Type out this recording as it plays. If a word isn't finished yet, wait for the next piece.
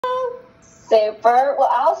Super. Well,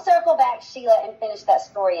 I'll circle back, Sheila, and finish that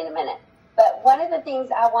story in a minute. But one of the things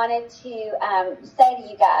I wanted to say to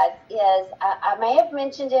you guys is I may have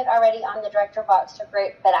mentioned it already on the Director Boxer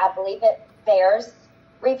group, but I believe it bears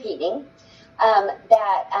repeating,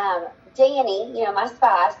 that Danny, my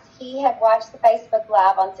spouse, he had watched the Facebook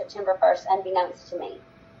Live on September 1st, unbeknownst to me.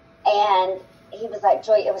 And he was like,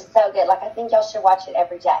 Joy, it was so good. Like, I think y'all should watch it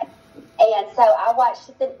every day. And so I watched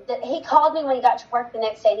it. He called me when he got to work the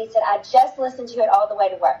next day, and he said, I just listened to it all the way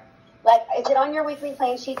to work. Like, is it on your weekly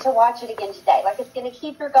plan sheet to watch it again today? Like, it's going to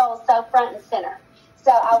keep your goals so front and center.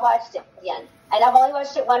 So I watched it again. And I've only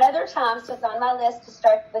watched it one other time, so it's on my list to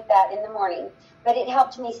start with that in the morning. But it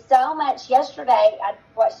helped me so much. Yesterday, I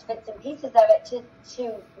watched bits and pieces of it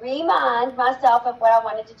to remind myself of what I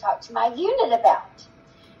wanted to talk to my unit about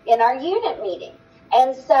in our unit meeting.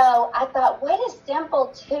 And so I thought, what a simple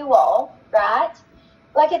tool, right?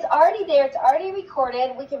 Like, it's already there. It's already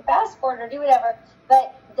recorded. We can fast forward or do whatever.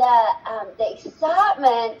 But the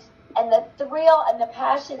excitement and the thrill and the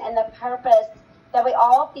passion and the purpose that we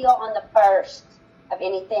all feel on the first of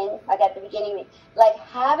anything, like at the beginning, like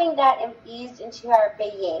having that infused into our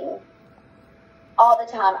being all the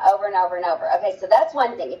time, over and over and over. Okay, so that's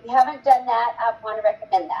one thing. If you haven't done that, I want to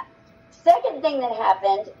recommend that. Second thing that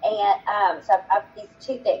happened, and so I've these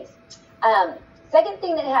two things. Second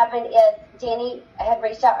thing that happened is Danny had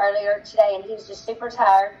reached out earlier today, and he was just super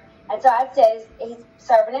tired. And so I said, he's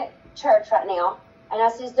serving at church right now. And I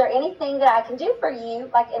said, is there anything that I can do for you,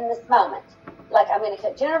 like in this moment? Like, I'm going to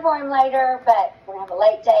cook dinner for him later, but we're going to have a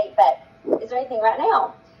late date. But is there anything right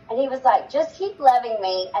now? And he was like, just keep loving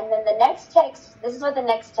me. And then the next text, this is what the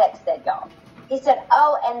next text said, y'all. He said,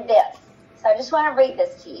 oh, and this. So I just want to read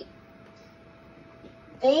this to you.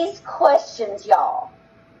 These questions, y'all.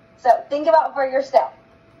 So think about for yourself.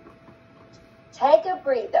 Take a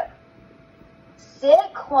breather.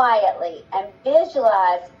 Sit quietly and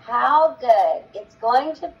visualize how good it's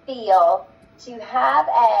going to feel to have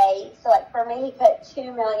so like for me, he put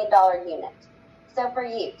 $2 million unit. So for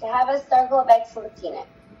you, to have a Circle of Excellence unit,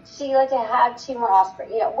 Sheila to have 2 more Osprey,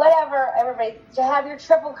 whatever, everybody, to have your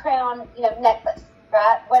Triple Crown, necklace,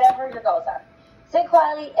 right? Whatever your goals are. Sit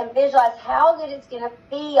quietly and visualize how good it's going to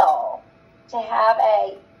feel to have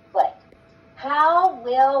a blank. How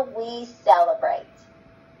will we celebrate?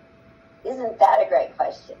 Isn't that a great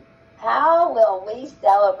question? How will we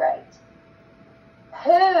celebrate?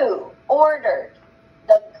 Who ordered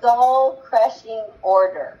the goal-crushing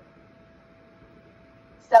order?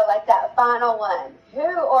 So like that final one.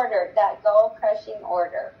 Who ordered that goal-crushing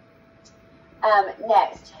order?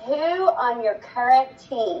 Next, who on your current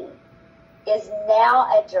team is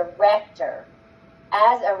now a director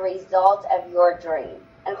as a result of your dream?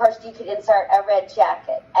 And of course, you could insert a red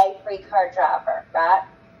jacket, a free car driver, right?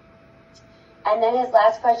 And then his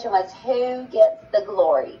last question was, who gets the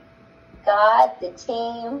glory? God, the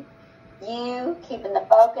team, you, keeping the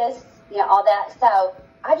focus, all that. So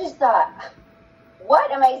I just thought,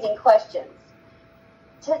 what amazing questions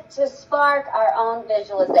to spark our own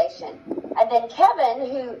visualization. And then Kevin,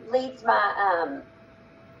 who leads my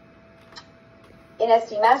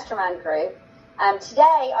NSD Mastermind group,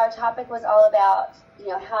 today our topic was all about,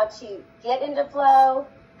 how to get into flow,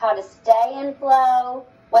 how to stay in flow,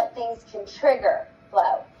 what things can trigger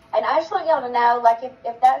flow. And I just want y'all to know, like,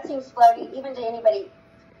 if that seems floaty, even to anybody,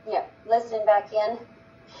 listening back in,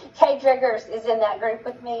 Kay Driggers is in that group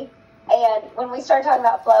with me. And when we started talking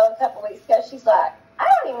about flow a couple weeks ago, she's like, I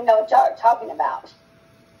don't even know what y'all are talking about.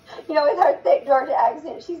 With her thick Georgia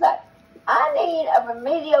accent, she's like, I need a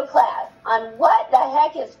remedial class on what the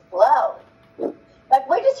heck is flow. Like,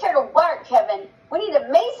 we're just here to work, Kevin. We need to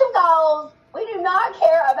meet some goals. We do not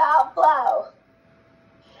care about flow.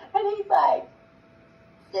 And he's like,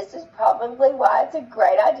 this is probably why it's a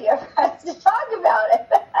great idea for us to talk about it.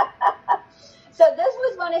 So this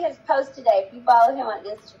was one of his posts today, if you follow him on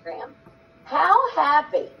Instagram. How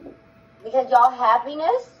happy, because y'all,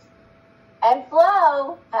 happiness and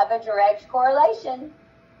flow have a direct correlation.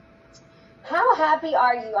 How happy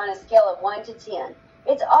are you on a scale of 1 to 10?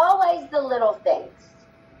 It's always the little things.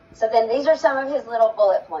 So then these are some of his little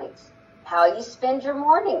bullet points. How you spend your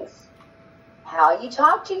mornings. How you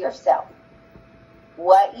talk to yourself.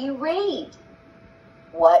 What you read.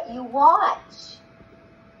 What you watch.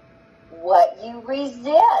 What you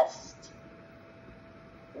resist.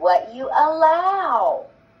 What you allow.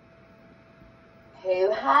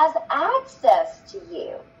 Who has access to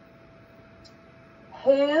you.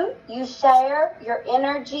 Who you share your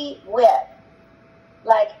energy with.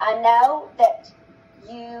 Like, I know that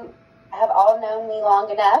you have all known me long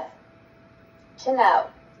enough to know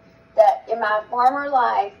that in my former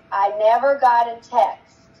life, I never got a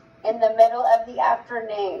text in the middle of the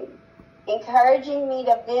afternoon, encouraging me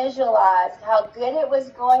to visualize how good it was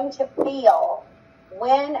going to feel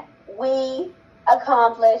when we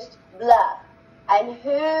accomplished blah, and who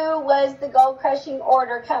was the goal-crushing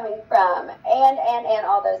order coming from, and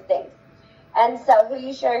all those things. And so who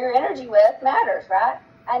you share your energy with matters, right?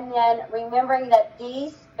 And then remembering that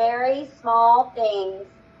these very small things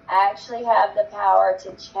actually have the power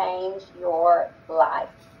to change your life.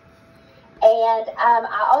 And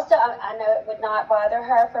I know it would not bother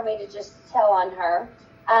her for me to just tell on her.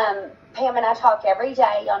 Pam and I talk every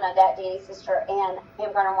day. Y'all know that, Danny's sister, and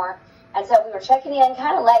Pam Garner-Moore. And so we were checking in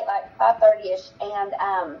kind of late, like 5:30ish, and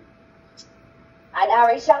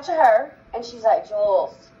I reached out to her, and she's like,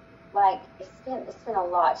 Jules, like, it's been a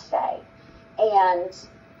lot today, and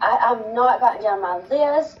I'm not gotten down my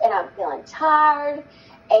list, and I'm feeling tired,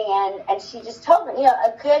 and she just told me,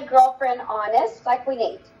 a good girlfriend, honest, like we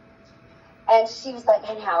need. And she was like,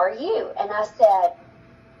 and how are you? And I said,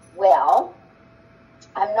 well,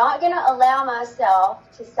 I'm not going to allow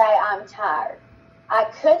myself to say I'm tired. I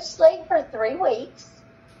could sleep for 3 weeks,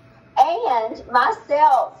 and my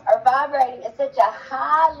cells are vibrating at such a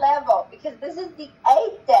high level because this is the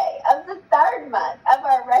 8th day of the 3rd month of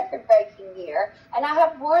our record-breaking year, and I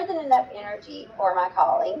have more than enough energy for my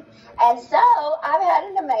calling. And so I've had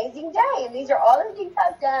an amazing day, and these are all the things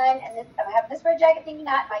I've done, and I'm having this red jacket thing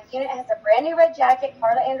tonight. My unit has a brand new red jacket,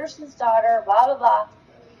 Carla Anderson's daughter, blah, blah, blah.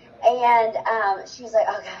 And she was like,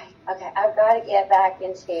 okay, I've got to get back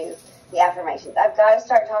into the affirmations. I've got to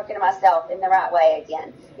start talking to myself in the right way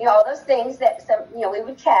again. All those things that we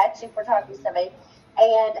would catch if we're talking to somebody.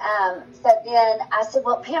 And so then I said,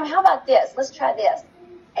 well, Pam, how about this? Let's try this.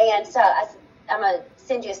 And so I said, I'm going to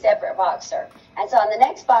send you a separate boxer. And so on the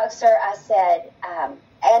next boxer, I said,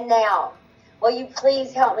 and now, will you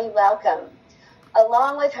please help me welcome,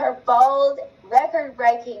 along with her bold,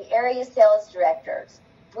 record-breaking area sales directors,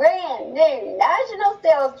 brand new national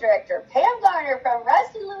sales director, Pam Garner from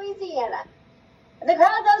Rusty, Louisiana. And the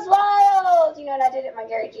crowd goes wild, and I did it in my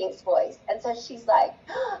Gary Jinks voice. And so she's like,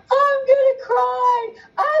 I'm going to cry.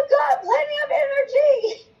 I've got plenty of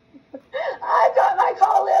energy. I've got my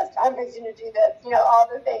call list. I'm going to do this, all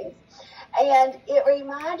the things. And it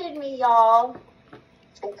reminded me, y'all,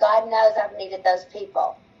 and God knows I've needed those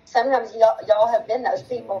people. Sometimes y'all have been those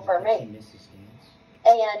people for me.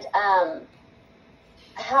 And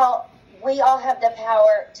how we all have the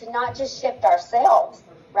power to not just shift ourselves,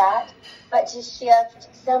 right, but to shift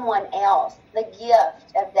someone else, the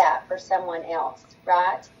gift of that for someone else,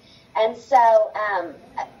 right? And so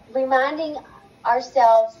reminding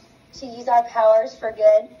ourselves to use our powers for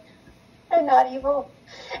good and not evil.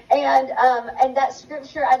 And that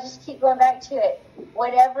scripture, I just keep going back to it.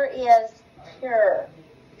 Whatever is pure,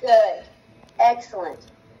 good,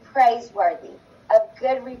 excellent, praiseworthy, of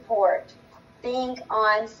good report, think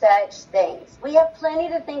on such things. We have plenty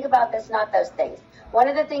to think about that's not those things. One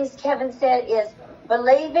of the things Kevin said is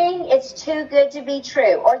believing it's too good to be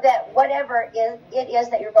true, or that whatever it is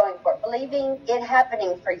that you're going for, believing it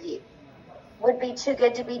happening for you would be too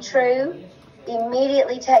good to be true,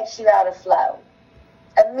 immediately takes you out of flow.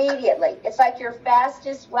 Immediately. It's like your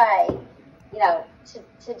fastest way,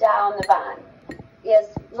 to die on the vine is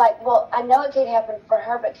like, well, I know it could happen for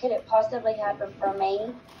her, but could it possibly happen for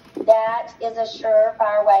me? That is a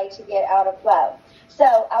surefire way to get out of flow.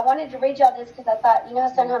 So I wanted to read y'all this because I thought,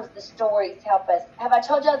 how sometimes the stories help us. Have I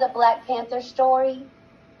told y'all the Black Panther story?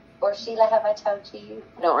 Or Sheila, have I told you?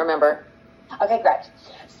 I don't remember. Okay, great.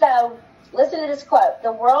 So listen to this quote.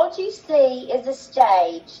 The world you see is a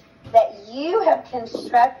stage that you have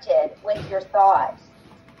constructed with your thoughts.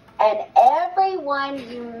 And everyone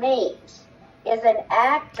you meet is an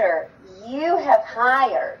actor you have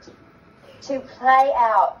hired to play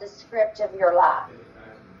out the script of your life.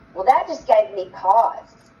 Well, that just gave me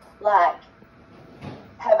pause. Like,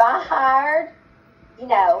 have I hired,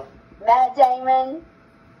 Matt Damon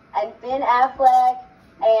and Ben Affleck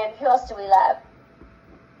and who else do we love?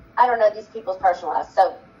 I don't know these people's personal lives,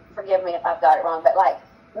 so forgive me if I've got it wrong, but like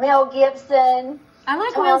Mel Gibson, I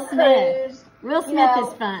like Tom Will Smith. Cruise, Will Smith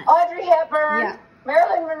is fun. Audrey Hepburn, Yeah.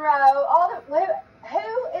 Marilyn Monroe,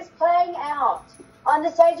 who is playing out on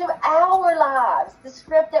the stage of our lives the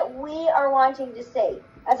script that we are wanting to see.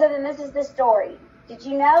 And so then this is the story. Did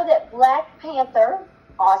you know that Black Panther,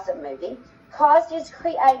 awesome movie, cost its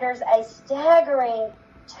creators a staggering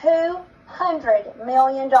 $200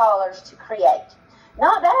 million to create?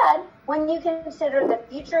 Not bad when you consider the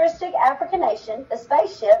futuristic African nation, the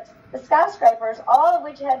spaceships, the skyscrapers, all of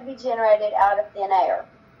which had to be generated out of thin air.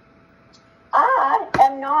 I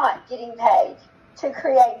am not getting paid to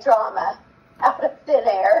create drama out of thin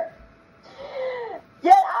air.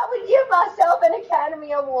 Yet I would myself an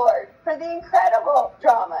Academy Award for the incredible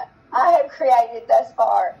drama I have created thus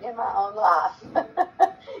far in my own life.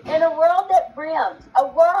 In a world that brims, a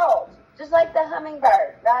world, just like the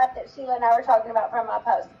hummingbird, right, that Sheila and I were talking about from my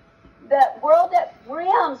post, the world that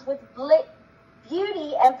brims with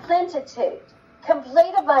beauty and plenitude,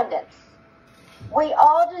 complete abundance. We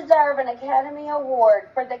all deserve an Academy Award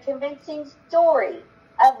for the convincing story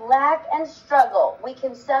of lack and struggle we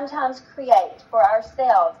can sometimes create for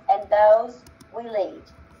ourselves and those we lead.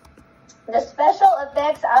 The special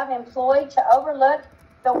effects I've employed to overlook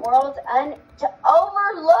the world's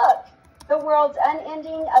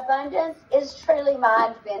unending abundance is truly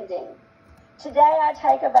mind-bending. Today I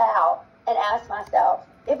take a bow and ask myself,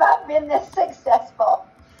 if I've been this successful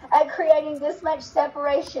at creating this much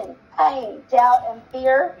separation, pain, doubt, and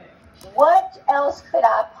fear, what else could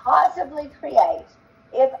I possibly create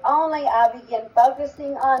if only I begin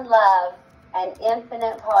focusing on love and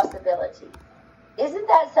infinite possibility? Isn't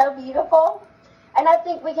that so beautiful? And I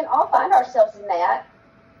think we can all find ourselves in that,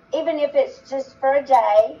 even if it's just for a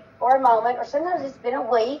day or a moment, or sometimes it's been a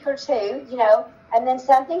week or two, and then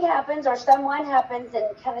something happens or someone happens and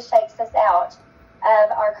kind of shakes us out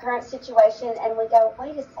of our current situation, and we go,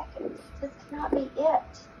 wait a second, this cannot be it.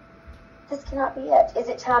 This cannot be it. Is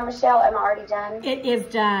it time, Michelle? Am I already done? It is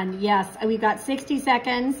done, yes. We've got 60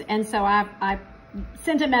 seconds, and so I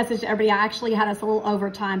sent a message to everybody. I actually had us a little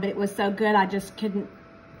overtime, but it was so good, I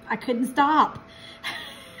couldn't stop.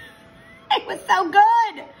 It was so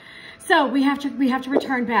good. So we have to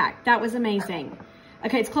return back. That was amazing.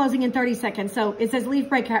 Okay, it's closing in 30 seconds. So it says leave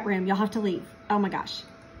breakout room. You'll have to leave. Oh my gosh.